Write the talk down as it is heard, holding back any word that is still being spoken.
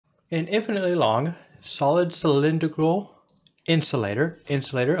An infinitely long, solid cylindrical insulator,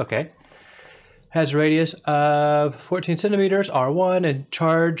 okay, has a radius of 14 centimeters, R1, and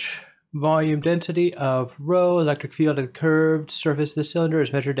charge volume density of rho. Electric field of the curved surface of the cylinder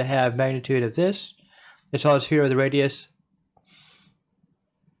is measured to have magnitude of this. The solid sphere of the radius,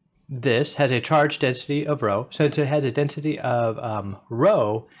 this, has a charge density of rho. Since it has a density of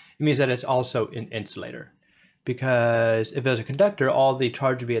rho, it means that it's also an insulator. Because if it was a conductor, all the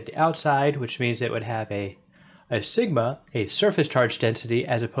charge would be at the outside, which means it would have a sigma, a surface charge density,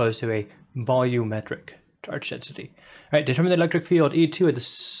 as opposed to a volumetric charge density. All right, determine the electric field E2 at the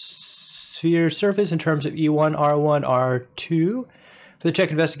sphere surface in terms of E1, R1, R2. For the check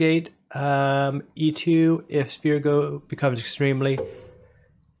investigate, E2 if sphere becomes extremely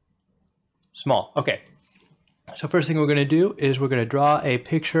small. Okay, so first thing we're going to do is we're going to draw a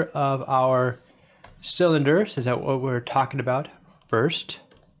picture of our cylinder. Is that what we're talking about first?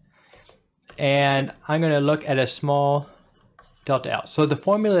 And I'm going to look at a small delta L. So the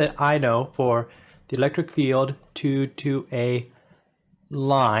formula that I know for the electric field to a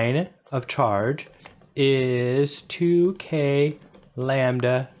line of charge is 2k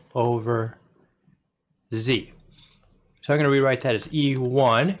lambda over z. So I'm going to rewrite that as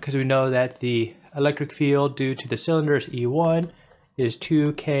E1 because we know that the electric field due to the cylinder is E1 is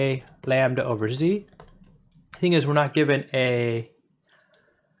 2k lambda over z. The thing is, we're not given a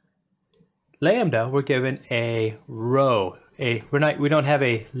lambda, we're given a rho. We don't have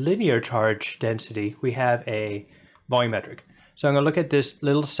a linear charge density, we have a volumetric. So I'm going to look at this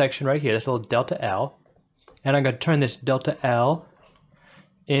little section right here, this little delta L, and I'm going to turn this delta L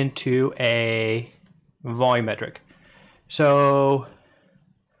into a volumetric. So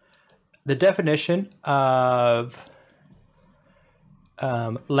the definition of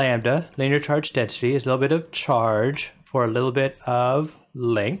lambda, linear charge density, is a little bit of charge for a little bit of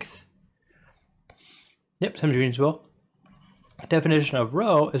length. Yep, some readings will. Definition of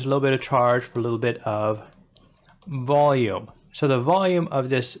rho is a little bit of charge for a little bit of volume. So the volume of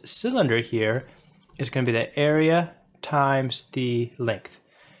this cylinder here is going to be the area times the length.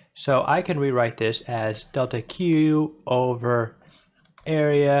 So I can rewrite this as delta Q over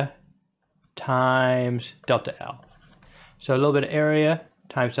area times delta L. So a little bit of area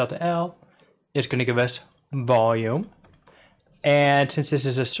times delta L is going to give us volume. And since this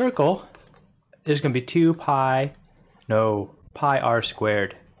is a circle, there's going to be pi r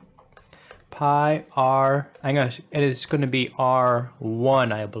squared. Pi r, and it's going to be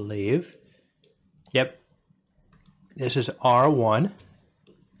R1, I believe. Yep. This is R1.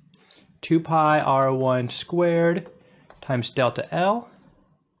 2 pi R1 squared times delta L.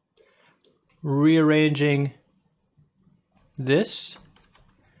 Rearranging this,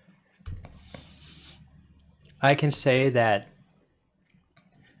 I can say that,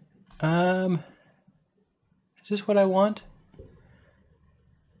 is this what I want?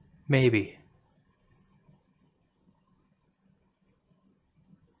 Maybe.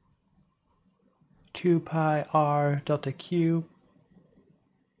 Two pi r delta Q.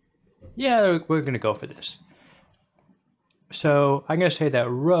 Yeah, we're going to go for this. So I'm going to say that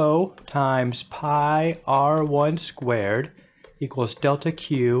rho times pi r1 squared equals delta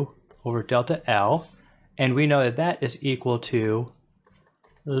Q over delta L. And we know that that is equal to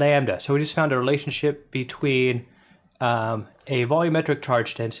lambda. So we just found a relationship between a volumetric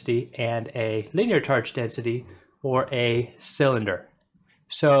charge density and a linear charge density for a cylinder.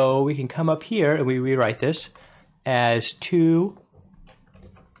 So we can come up here and we rewrite this as 2k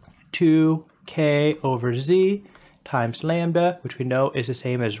over z times lambda, which we know is the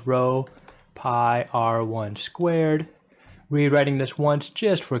same as rho pi r1 squared. Rewriting this once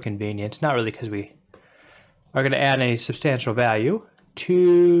just for convenience, not really because we are going to add any substantial value.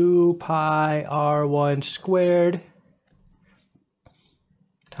 2 pi r1 squared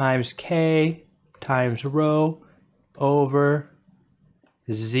times k times rho over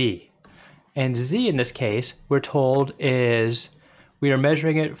z. And z in this case, we're told is, we are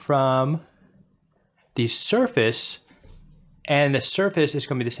measuring it from the surface, and the surface is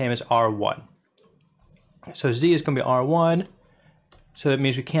going to be the same as R1. So z is going to be R1, so that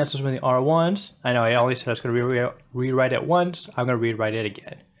means we cancel some of the R1s. I know I only said I was going to rewrite it once, I'm going to rewrite it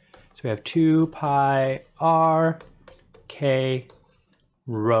again. So we have 2 pi r k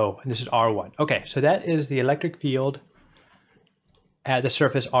rho, and this is R1. Okay, so that is the electric field at the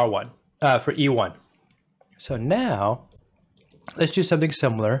surface R1, for E1. So now, let's do something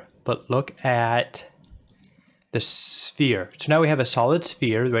similar, but look at the sphere. So now we have a solid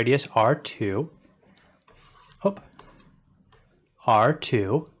sphere, radius R2.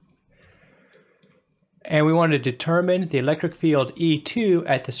 R2. And we want to determine the electric field E2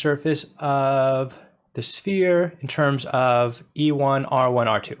 at the surface of the sphere in terms of E1, R1,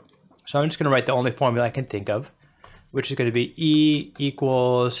 R2. So I'm just going to write the only formula I can think of, which is going to be E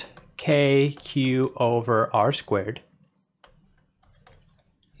equals KQ over R squared.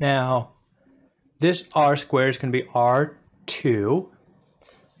 Now, this R squared is going to be R2,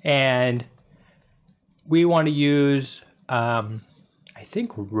 and we want to use, I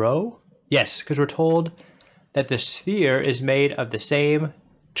think, rho? Yes, because we're told that the sphere is made of the same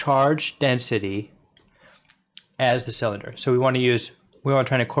charge density as the cylinder. So we want to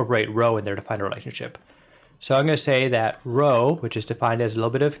try and incorporate rho in there to find a relationship. So I'm going to say that rho, which is defined as a little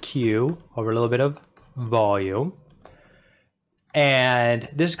bit of Q over a little bit of volume, and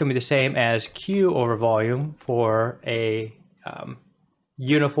this is going to be the same as Q over volume for a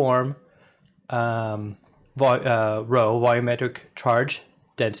uniform rho, volumetric charge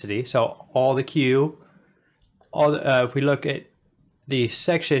density. So all the Q, if we look at the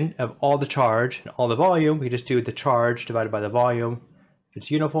section of all the charge and all the volume, we just do the charge divided by the volume.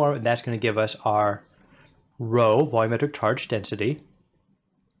 It's uniform, and that's going to give us our rho, volumetric charge density.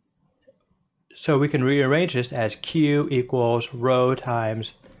 So we can rearrange this as Q equals rho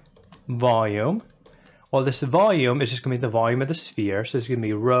times volume. Well, this volume is just going to be the volume of the sphere. So it's going to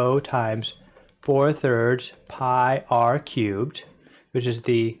be rho times 4/3 pi r cubed, which is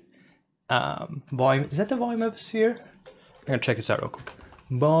the volume. Is that the volume of a sphere? I'm going to check this out real quick.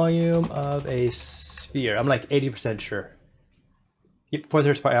 Volume of a sphere. I'm like 80% sure. Yep,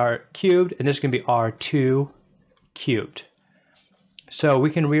 4/3 pi r cubed, and this is going to be r2 cubed. So we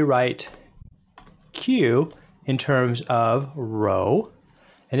can rewrite Q in terms of rho,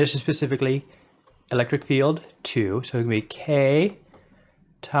 and this is specifically electric field 2. So it's going to be K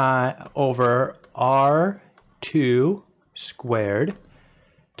over R2 squared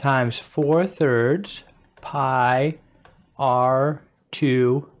times 4/3 pi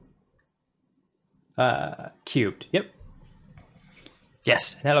R2 cubed. Yep.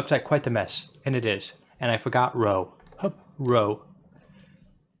 Yes, that looks like quite the mess, and it is. And I forgot rho. Rho.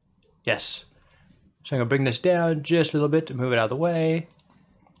 Yes. So I'm going to bring this down just a little bit to move it out of the way.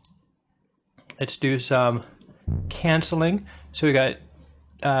 Let's do some canceling. So we got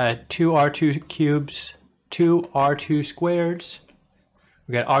 2 R2 cubes, 2 R2 squareds.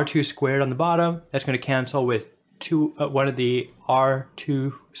 We got R2 squared on the bottom. That's going to cancel with one of the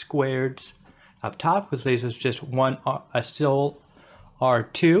R2 squareds up top, which leaves us just one still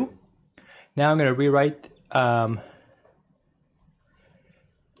R2. Now I'm going to rewrite.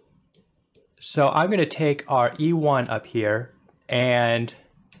 So I'm going to take our E1 up here and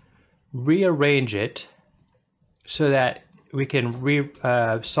rearrange it so that we can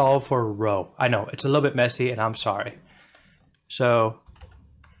solve for rho. I know it's a little bit messy, and I'm sorry. So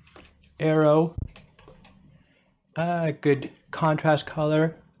arrow, good contrast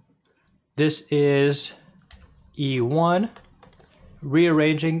color. This is E1.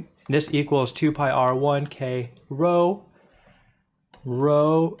 Rearranging, this equals 2 pi r1 k rho.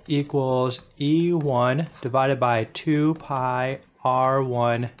 Rho equals E1 divided by 2 pi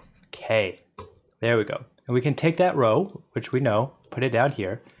r1 k. There we go. And we can take that rho, which we know, put it down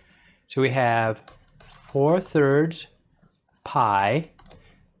here. So we have 4/3 pi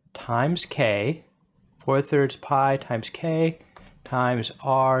times k, 4/3 pi times k times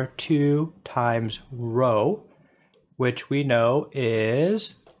r2 times rho, which we know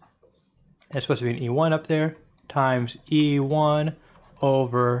is, it's supposed to be an E1 up there, times E1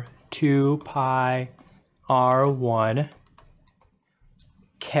 over 2 pi r1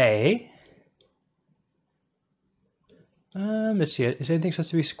 k. Let's see, is anything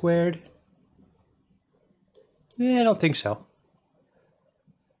supposed to be squared? I don't think so.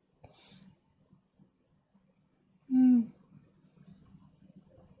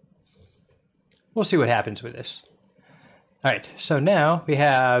 We'll see what happens with this. All right, so now we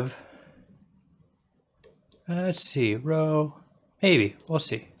have, let's see, rho, maybe, we'll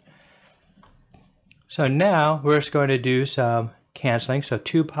see. So now we're just going to do some canceling. So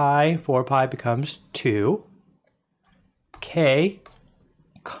 2 pi, 4 pi becomes 2. K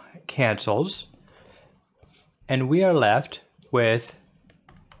cancels. And we are left with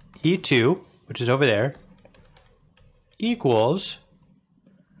E2, which is over there, equals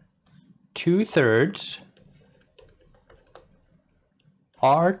 2/3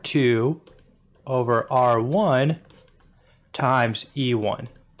 R2 over R1 times E1,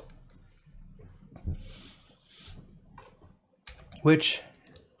 which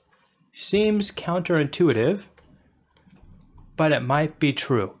seems counterintuitive, but it might be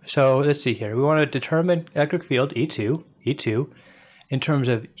true. So let's see here. We want to determine electric field E2 in terms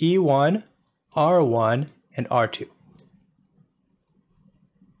of E1 R1, and R2.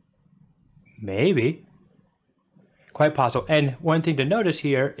 Maybe. Quite possible. And one thing to notice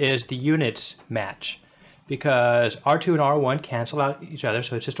here is the units match, because R2 and R1 cancel out each other,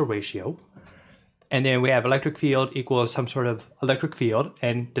 so it's just a ratio. And then we have electric field equals some sort of electric field,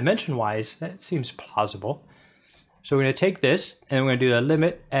 and dimension-wise, that seems plausible. So we're going to take this, and we're going to do a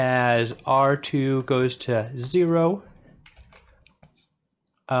limit as R2 goes to 0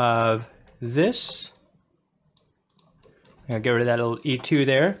 of this. I'm going to get rid of that little E2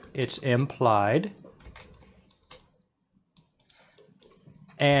 there. It's implied.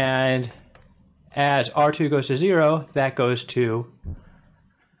 And as R2 goes to 0, that goes to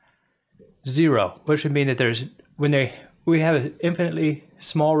 0, which would mean that there's, we have an infinitely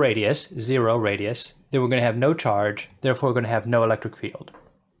small radius, 0 radius, then we're going to have no charge, therefore we're going to have no electric field,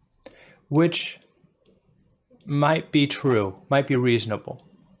 which might be true, might be reasonable.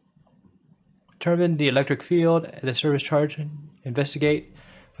 Determine the electric field at the surface charge, investigate.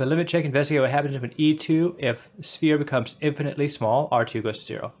 For the limit check, investigate what happens if an E2, if the sphere becomes infinitely small, R2 goes to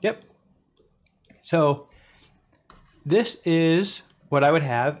 0. Yep. So this is what I would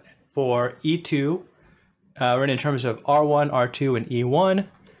have for E2, written in terms of R1, R2, and E1,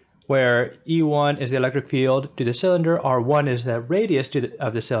 where E1 is the electric field to the cylinder, R1 is the radius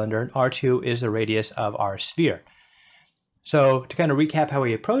of the cylinder, and R2 is the radius of our sphere. So to kind of recap how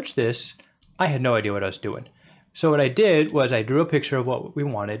we approached this, I had no idea what I was doing. So what I did was I drew a picture of what we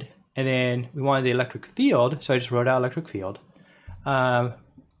wanted, and then we wanted the electric field, so I just wrote out electric field.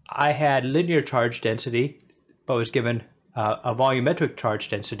 I had linear charge density, but was given a volumetric charge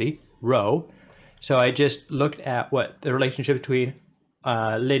density, rho. So I just looked at what the relationship between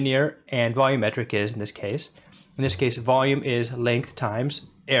linear and volumetric is in this case. In this case, volume is length times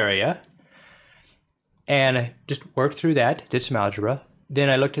area. And I just worked through that, did some algebra. Then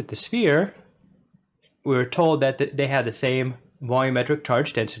I looked at the sphere. We were told that they had the same volumetric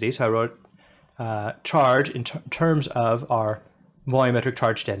charge density, so I wrote charge in terms of our volumetric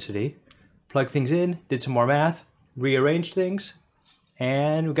charge density, plugged things in, did some more math, rearranged things,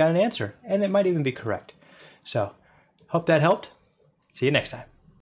 and we got an answer. And it might even be correct. So, hope that helped. See you next time.